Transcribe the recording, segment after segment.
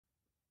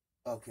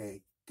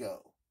Okay,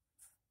 go.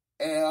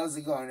 Hey, how's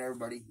it going,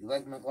 everybody? You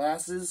like my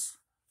glasses?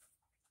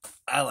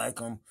 I like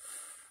them.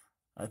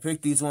 I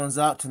picked these ones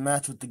out to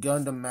match with the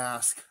Gundam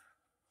mask.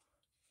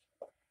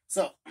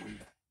 So,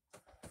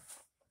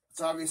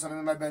 it's obvious I'm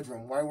in my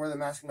bedroom. Why wear the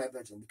mask in my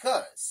bedroom?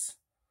 Because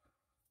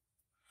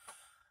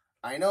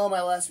I know in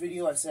my last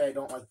video I said I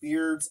don't like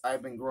beards.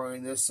 I've been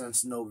growing this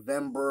since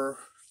November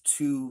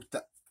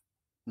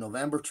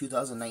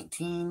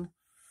 2019.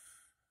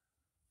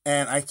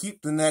 And I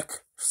keep the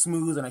neck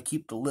smooth and I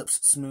keep the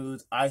lips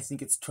smooth. I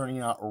think it's turning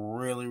out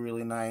really,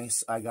 really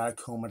nice. I gotta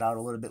comb it out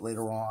a little bit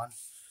later on.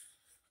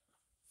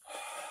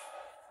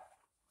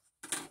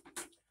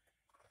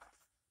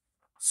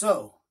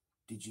 So,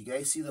 did you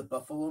guys see the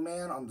Buffalo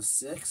Man on the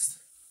 6th?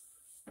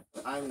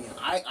 I mean,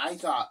 I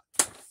thought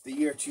the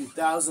year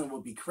 2000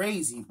 would be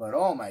crazy, but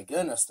oh my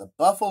goodness, the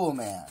Buffalo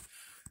Man.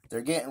 They're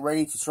getting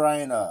ready to try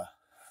and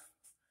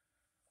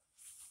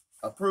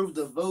approve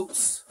the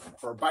votes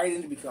for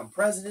Biden to become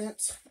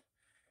president.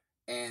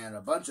 And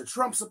a bunch of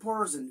Trump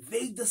supporters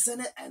invade the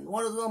Senate, and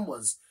one of them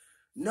was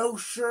no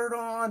shirt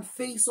on,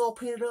 face all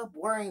painted up,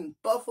 wearing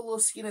buffalo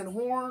skin and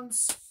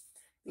horns. I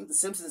think the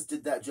Simpsons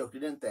did that joke,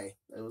 didn't they?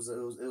 It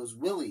was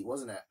Willie,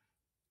 wasn't it?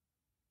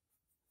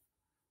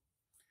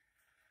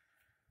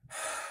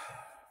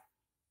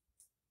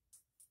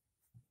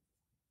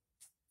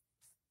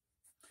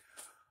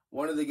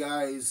 One of the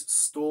guys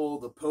stole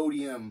the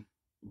podium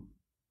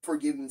for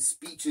giving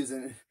speeches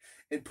and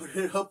put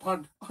it up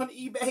on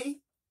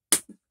eBay.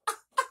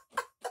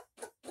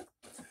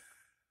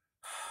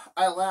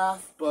 I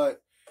laugh,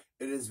 but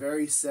it is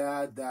very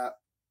sad that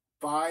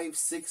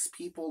 5-6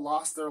 people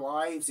lost their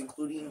lives,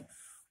 including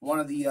one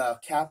of the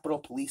Capitol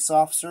police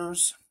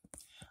officers.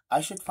 I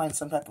should find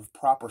some type of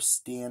proper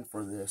stand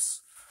for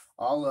this.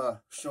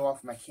 I'll show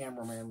off my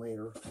cameraman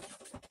later.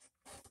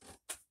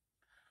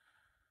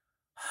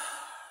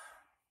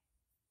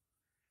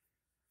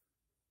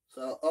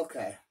 So,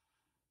 okay.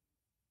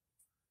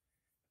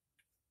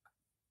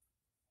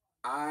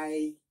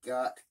 I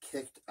got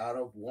kicked out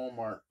of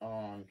Walmart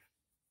on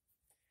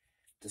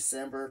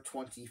December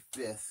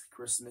 25th,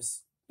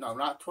 Christmas. No,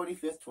 not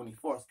 25th,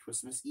 24th,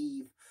 Christmas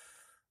Eve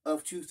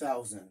of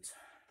 2000.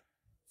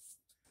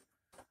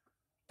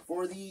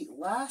 For the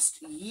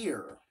last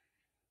year,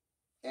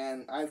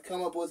 and I've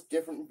come up with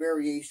different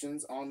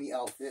variations on the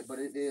outfit, but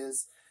it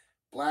is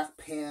black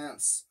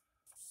pants,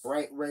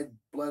 bright red,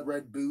 blood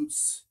red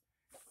boots,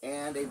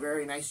 and a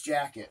very nice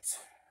jacket.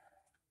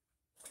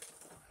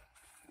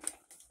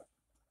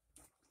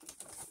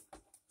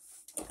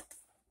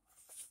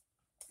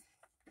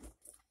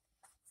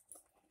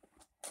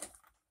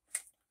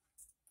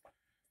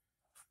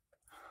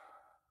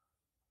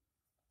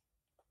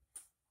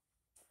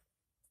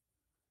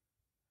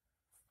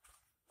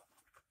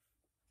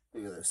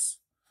 Look at this.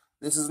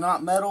 This is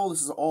not metal.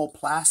 This is all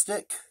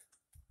plastic.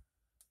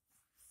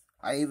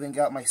 I even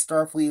got my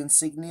Starfleet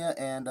insignia,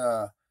 and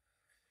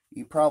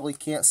you probably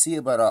can't see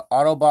it, but an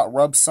Autobot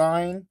rub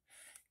sign.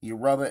 You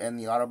rub it, and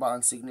the Autobot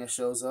insignia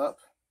shows up.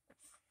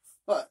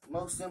 But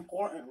most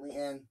importantly,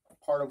 and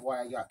part of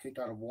why I got kicked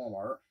out of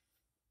Walmart,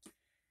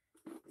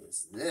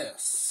 is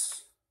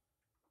this.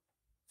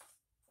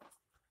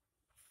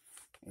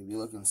 If you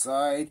look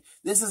inside,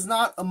 this is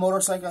not a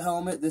motorcycle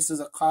helmet. This is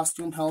a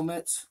costume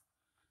helmet.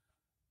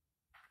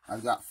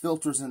 I've got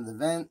filters in the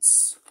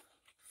vents,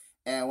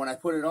 and when I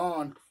put it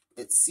on,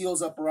 it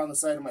seals up around the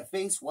side of my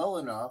face well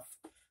enough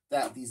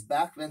that these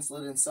back vents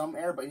let in some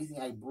air, but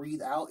anything I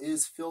breathe out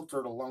is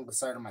filtered along the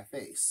side of my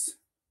face.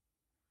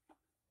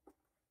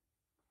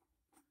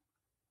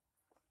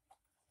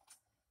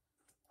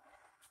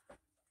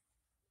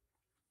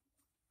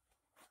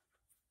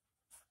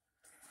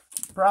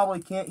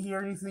 Probably can't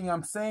hear anything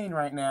I'm saying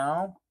right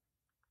now.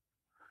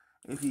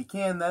 If you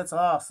can, that's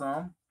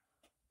awesome.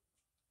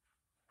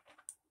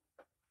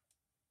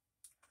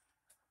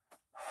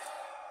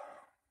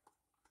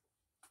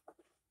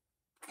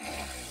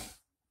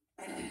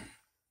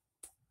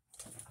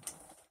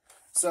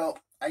 So,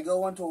 I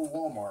go into a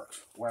Walmart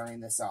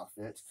wearing this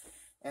outfit,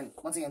 and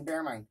once again, bear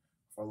in mind,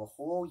 for the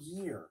whole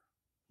year,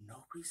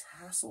 nobody's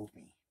hassled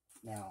me.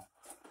 Now,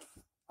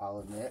 I'll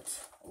admit,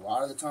 a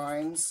lot of the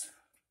times,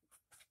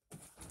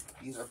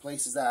 these are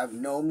places that have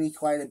known me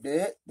quite a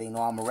bit. They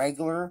know I'm a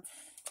regular,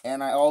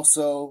 and I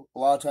also, a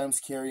lot of times,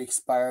 carry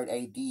expired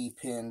ID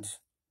pinned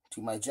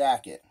to my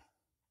jacket.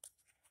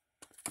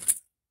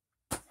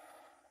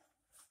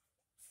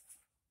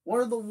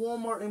 One of the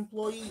Walmart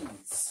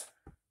employees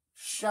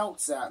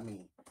shouts at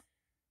me,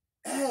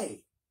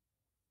 "Hey,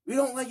 we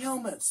don't like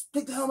helmets.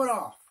 Take the helmet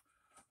off."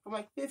 From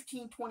like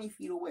 15, 20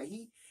 feet away.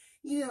 He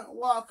didn't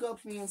walk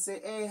up to me and say,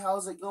 "Hey,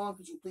 how's it going?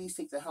 Could you please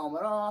take the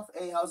helmet off?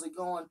 Hey, how's it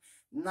going?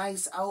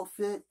 Nice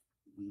outfit.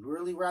 We'd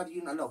really rather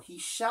you not." No, he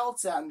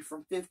shouts at me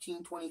from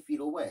 15, 20 feet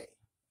away.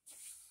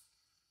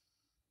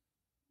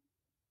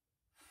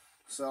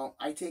 So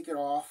I take it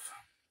off,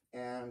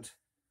 and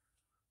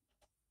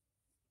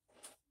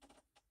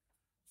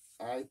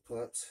I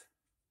put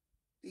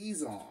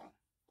these on.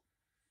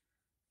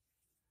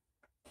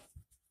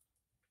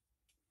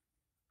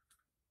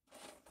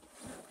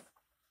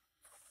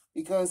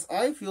 because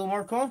I feel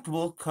more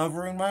comfortable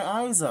covering my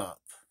eyes up.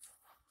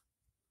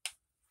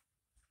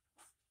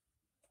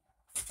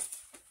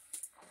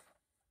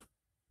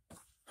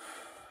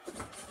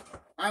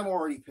 I'm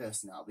already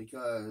pissed now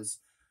because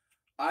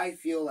I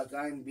feel like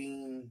I'm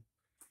being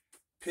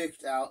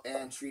picked out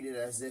and treated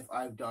as if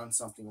I've done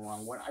something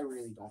wrong when I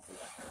really don't think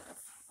I have.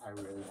 I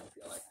really don't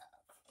feel I have.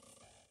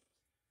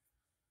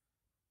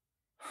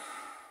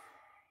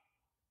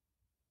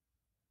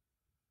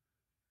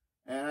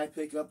 And I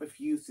pick up a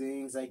few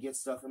things. I get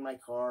stuff in my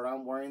cart.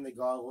 I'm wearing the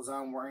goggles.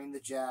 I'm wearing the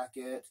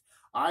jacket.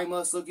 I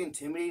must look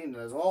intimidating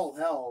as all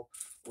hell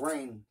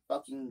wearing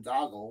fucking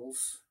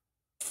goggles.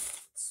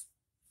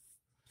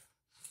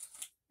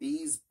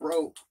 These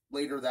broke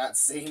later that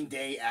same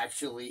day,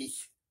 actually.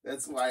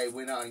 That's why I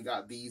went out and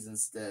got these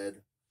instead.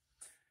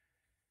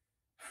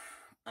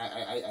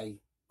 I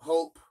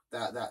hope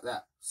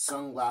that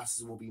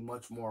sunglasses will be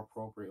much more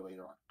appropriate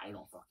later on. I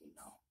don't fucking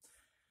know.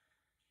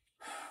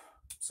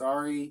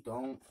 Sorry,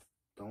 don't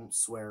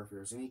swear. If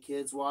there's any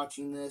kids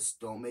watching this,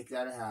 don't make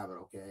that a habit,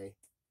 okay?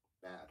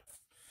 Bad.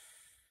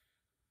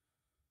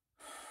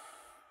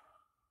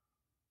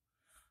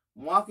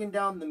 I'm walking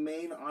down the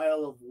main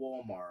aisle of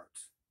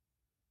Walmart.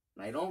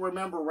 And I don't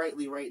remember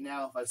rightly right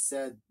now if I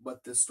said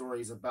what this story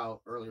is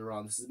about earlier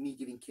on. This is me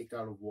getting kicked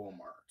out of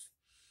Walmart.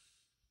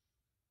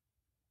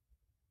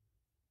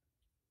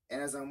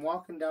 And as I'm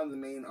walking down the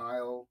main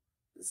aisle,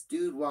 this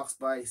dude walks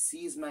by,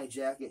 sees my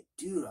jacket.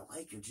 Dude, I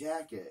like your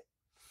jacket.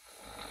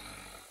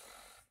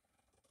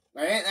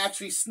 I didn't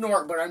actually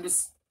snort, but I'm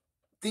just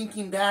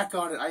thinking back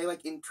on it. I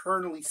like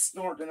internally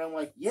snort, and I'm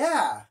like,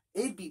 yeah,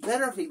 it'd be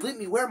better if they let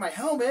me wear my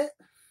helmet.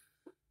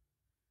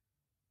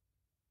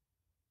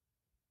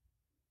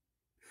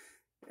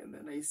 And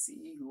then I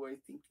see who I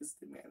think is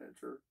the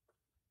manager.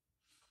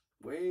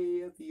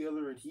 Way at the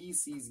other end, he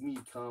sees me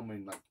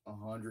coming like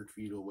 100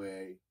 feet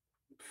away.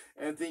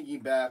 And thinking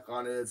back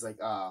on it, it's like,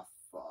 ah,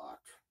 fuck.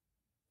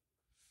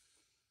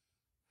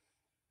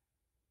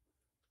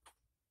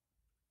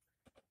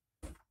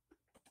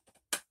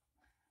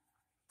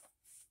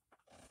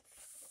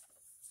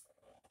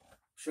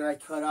 Should I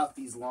cut out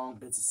these long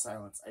bits of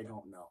silence? I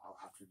don't know. I'll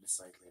have to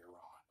decide later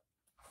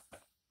on.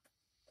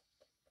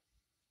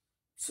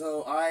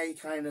 So I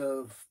kind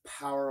of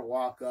power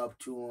walk up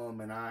to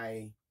him and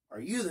are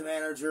you the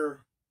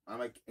manager? I'm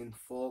like in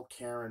full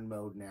Karen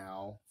mode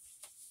now.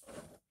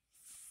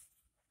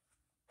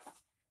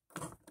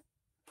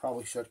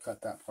 Probably should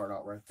cut that part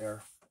out right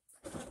there.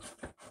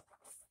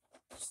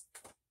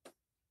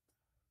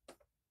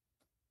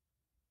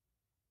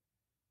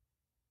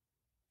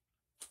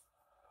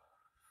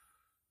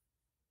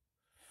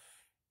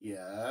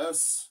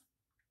 Yes.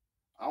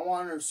 I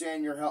want to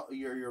understand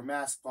your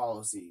mask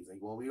policies. Like,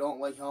 well, we don't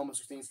like helmets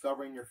or things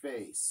covering your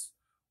face.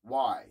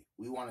 Why?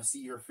 We want to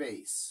see your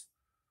face.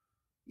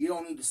 You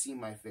don't need to see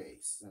my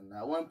face. And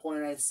at one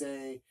point I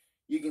say,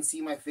 you can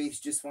see my face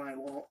just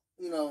fine. Well,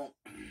 you know,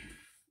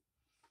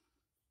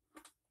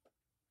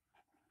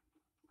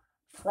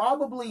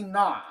 probably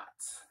not.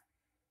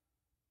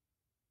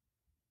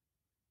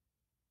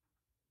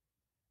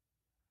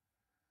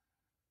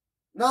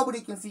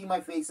 Nobody can see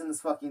my face in this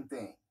fucking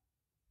thing.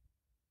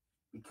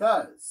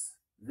 Because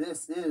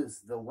this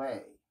is the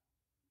way.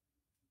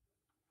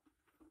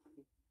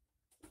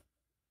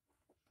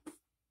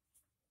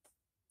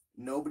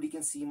 Nobody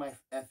can see my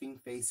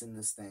effing face in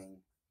this thing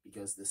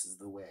because this is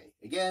the way.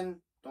 Again,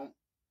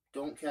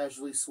 don't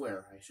casually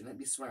swear. I shouldn't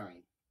be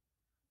swearing.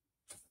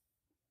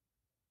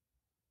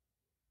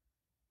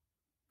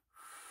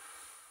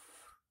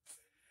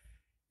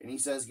 And he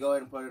says, go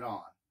ahead and put it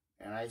on.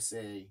 And I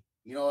say,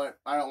 you know what?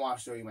 I don't want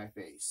to show you my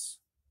face.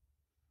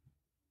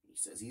 He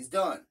says he's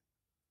done.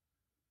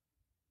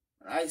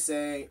 And I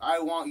say, I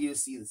want you to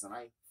see this. And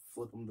I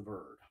flip him the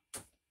bird.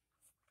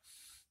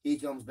 He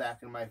comes back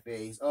in my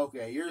face.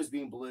 Okay, you're just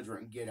being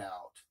belligerent. Get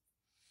out.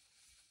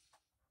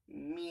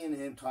 Me and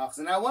him talks.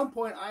 And at one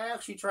point, I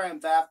actually try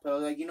and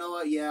backpedal. Like, you know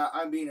what? Yeah,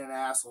 I'm being an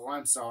asshole.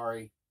 I'm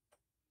sorry.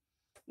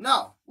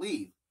 No,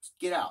 leave. Just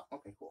get out.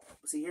 Okay, cool.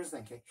 See, here's the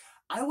thing, okay?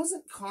 I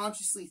wasn't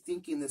consciously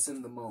thinking this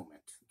in the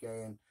moment,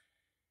 okay? And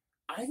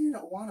I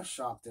didn't want to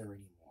shop there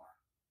anymore.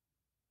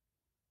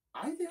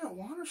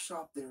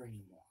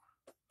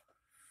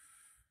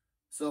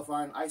 So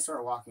fine, I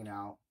start walking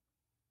out.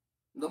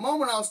 The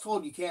moment I was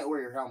told you can't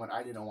wear your helmet,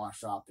 I didn't want to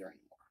shop there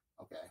anymore.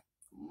 Okay?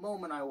 The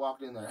moment I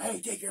walked in there,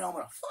 hey, take your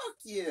helmet off. Fuck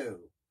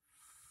you.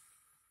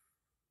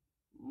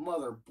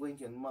 Mother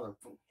blinking mother.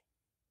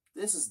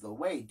 This is the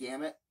way,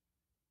 damn it.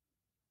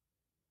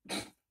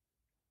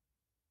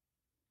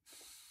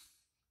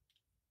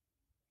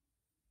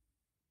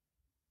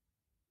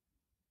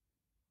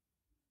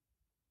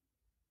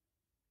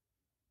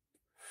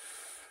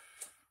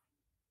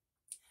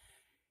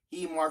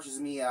 He marches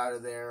me out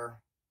of there.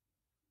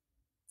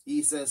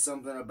 He says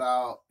something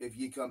about, if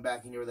you come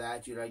back in here with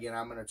attitude again,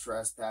 I'm going to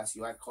trespass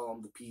you. I call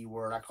him the P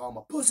word. I call him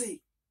a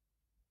pussy.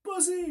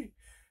 Pussy.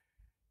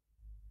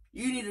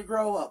 You need to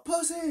grow up.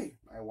 Pussy.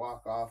 I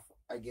walk off.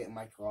 I get in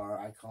my car.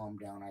 I calm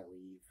down. I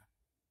leave.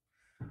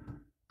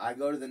 I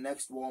go to the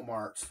next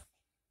Walmart.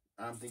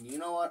 I'm thinking, you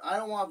know what? I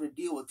don't want to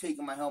deal with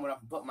taking my helmet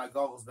off and putting my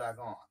goggles back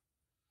on.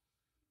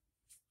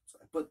 So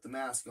I put the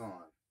mask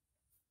on.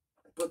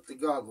 I put the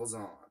goggles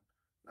on.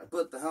 I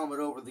put the helmet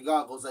over the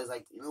goggles. I was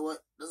like, you know what?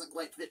 Doesn't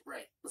quite fit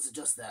right. Let's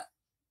adjust that.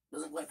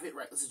 Doesn't quite fit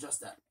right. Let's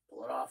adjust that.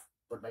 Pull it off.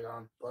 Put it back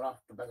on. Pull it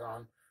off. Put it back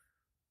on.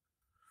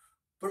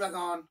 Put it back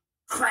on.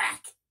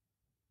 Crack!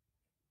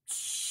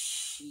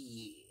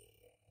 Shit.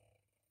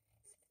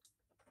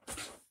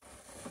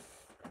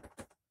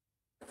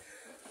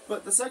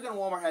 But the second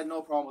Walmart had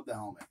no problem with the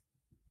helmet.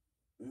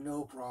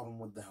 No problem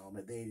with the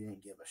helmet. They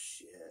didn't give a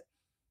shit.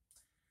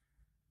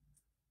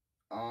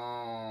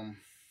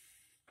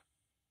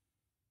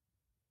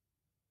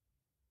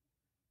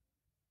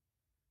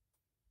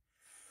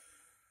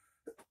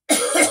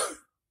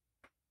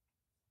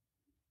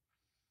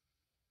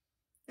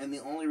 And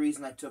the only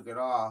reason I took it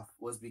off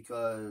was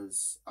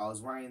because I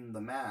was wearing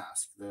the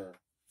mask, the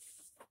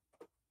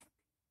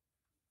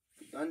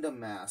Gundam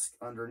mask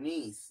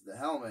underneath the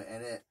helmet,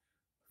 and it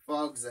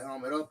fogs the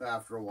helmet up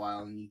after a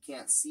while, and you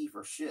can't see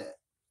for shit.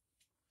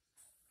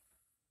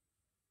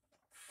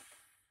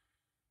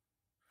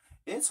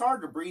 It's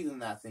hard to breathe in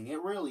that thing.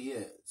 It really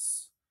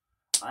is.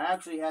 I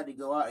actually had to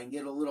go out and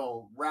get a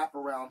little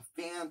wraparound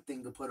fan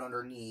thing to put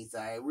underneath.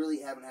 I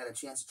really haven't had a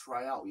chance to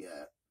try out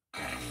yet.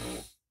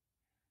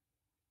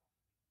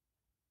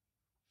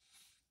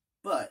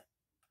 But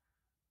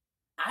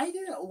I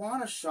didn't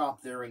want to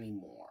shop there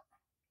anymore.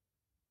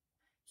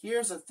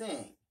 Here's the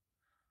thing.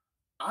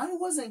 I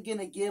wasn't going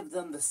to give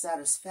them the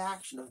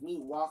satisfaction of me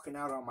walking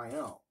out on my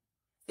own.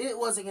 It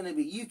wasn't going to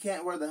be, you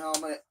can't wear the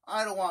helmet.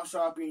 I don't want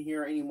shopping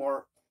here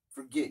anymore.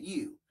 Forget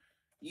you.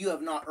 You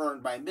have not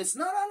earned my miss.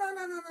 No.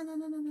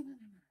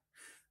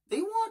 They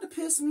wanted to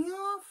piss me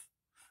off.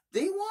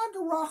 They wanted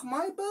to rock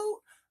my boat.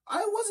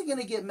 I wasn't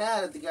going to get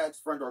mad at the guy at the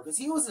front door because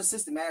he was an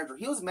assistant manager.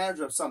 He was a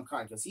manager of some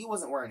kind because he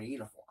wasn't wearing a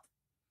uniform.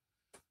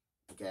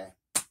 Okay?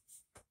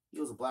 He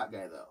was a black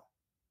guy, though.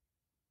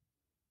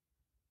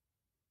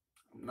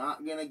 I'm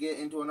not going to get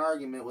into an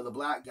argument with a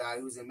black guy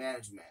who's in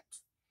management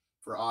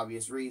for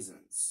obvious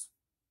reasons.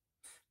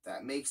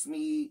 That makes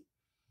me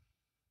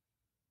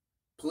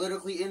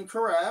politically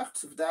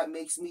incorrect. If that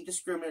makes me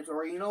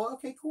discriminatory, you know,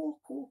 okay, cool,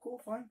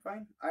 fine.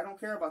 I don't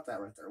care about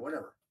that right there.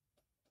 Whatever.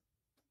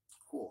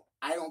 Cool.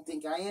 I don't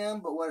think I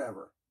am, but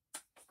whatever.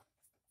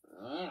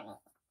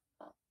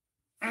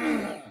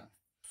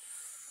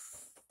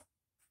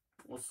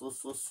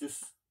 Let's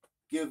just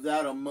give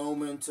that a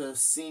moment to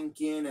sink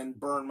in and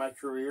burn my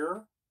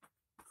career.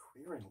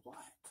 Career in what?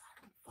 I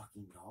don't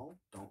fucking know.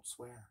 Don't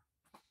swear.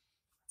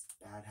 It's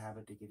a bad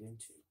habit to get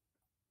into.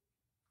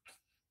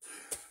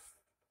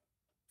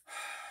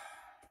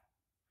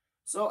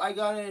 So I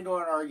got into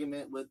an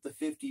argument with the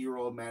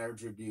 50-year-old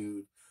manager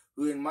dude,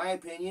 who, in my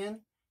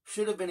opinion,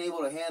 should have been able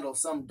to handle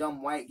some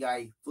dumb white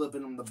guy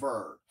flipping him the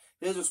bird.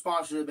 His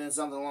response should have been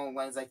something along the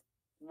lines like,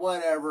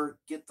 whatever,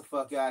 get the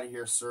fuck out of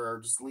here, sir.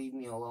 Just leave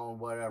me alone,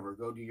 whatever.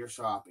 Go do your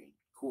shopping.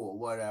 Cool,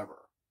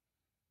 whatever.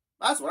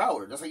 That's what I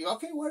would have. Just like,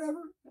 okay,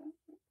 whatever.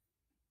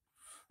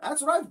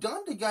 That's what I've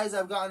done to guys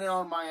I've gotten in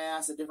on my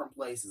ass at different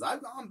places.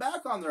 I've gone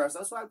back on their ass.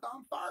 That's why I've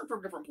gotten fired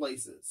from different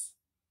places.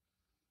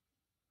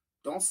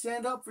 Don't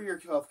stand up for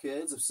yourself,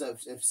 kids.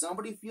 If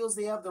somebody feels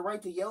they have the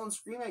right to yell and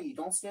scream at you,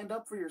 don't stand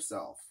up for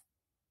yourself.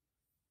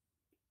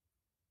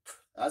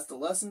 That's the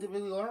lesson to be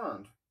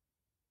learned.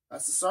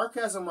 That's the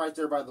sarcasm right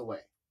there, by the way.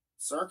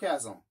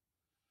 Sarcasm.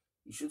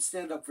 You should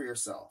stand up for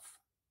yourself.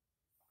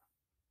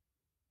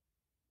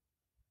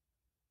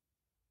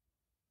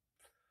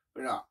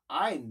 But no,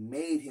 I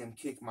made him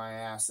kick my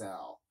ass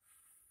out.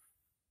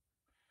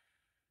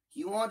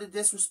 He wanted to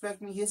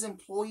disrespect me. His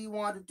employee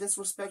wanted to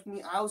disrespect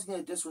me. I was going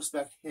to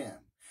disrespect him.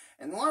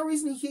 And the only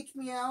reason he kicked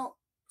me out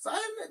is I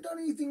haven't done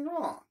anything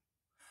wrong.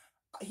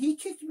 He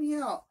kicked me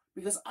out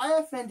because I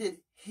offended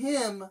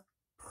him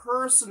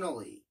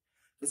personally.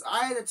 Because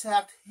I had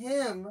attacked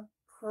him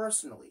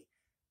personally.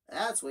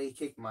 That's why he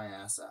kicked my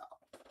ass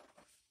out.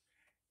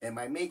 Am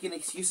I making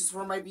excuses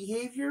for my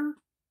behavior?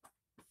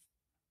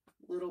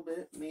 A little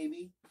bit,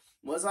 maybe.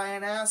 Was I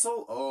an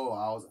asshole? Oh,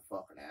 I was a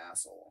fucking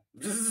asshole.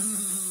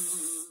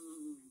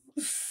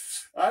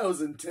 I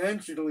was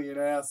intentionally an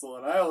asshole,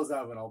 and I was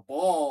having a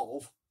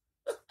ball.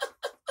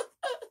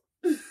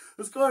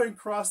 Let's go ahead and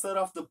cross that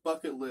off the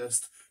bucket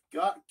list.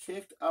 Got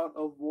kicked out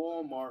of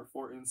Walmart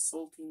for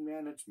insulting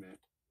management.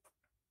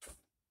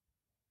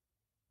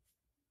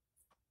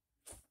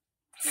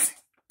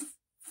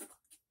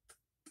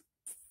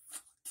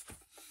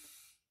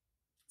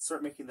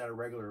 Start making that a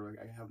regular.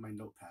 I have my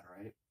notepad,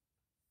 right?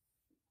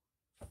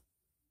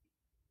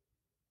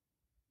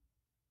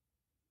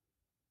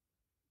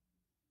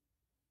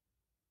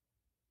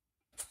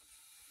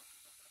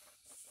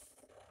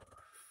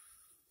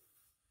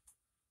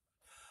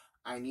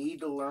 I need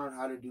to learn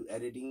how to do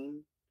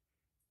editing,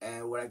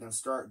 and what I can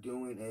start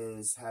doing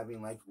is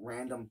having like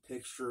random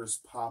pictures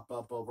pop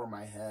up over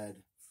my head.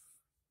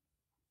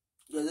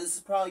 Yeah, this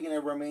is probably going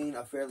to remain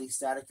a fairly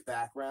static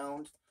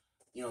background.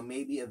 You know,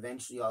 maybe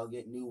eventually I'll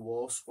get new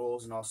wall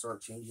scrolls and I'll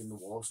start changing the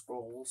wall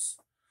scrolls.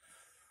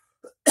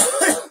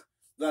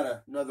 The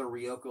got another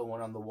Ryoko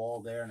one on the wall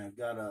there, and I've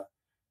got a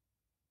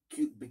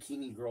cute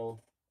bikini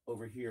girl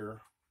over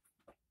here.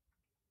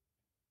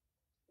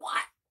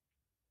 What?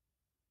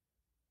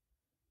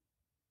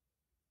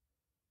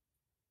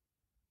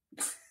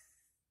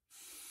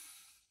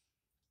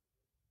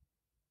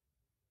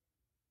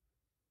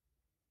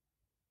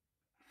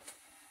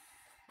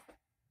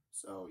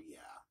 So yeah,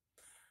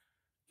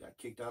 got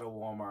kicked out of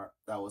Walmart.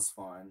 That was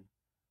fun.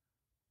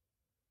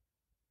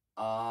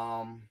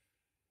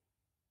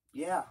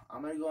 Yeah,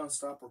 I'm gonna go and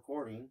stop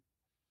recording,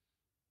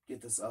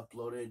 get this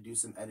uploaded, do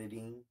some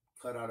editing,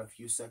 cut out a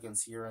few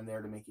seconds here and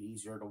there to make it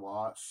easier to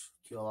watch,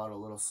 kill out a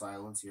little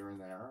silence here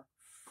and there.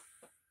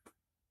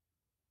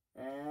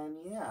 And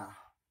yeah,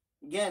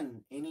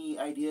 again, any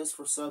ideas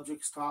for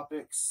subjects,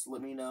 topics,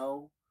 let me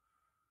know.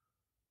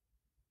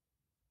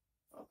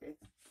 Okay.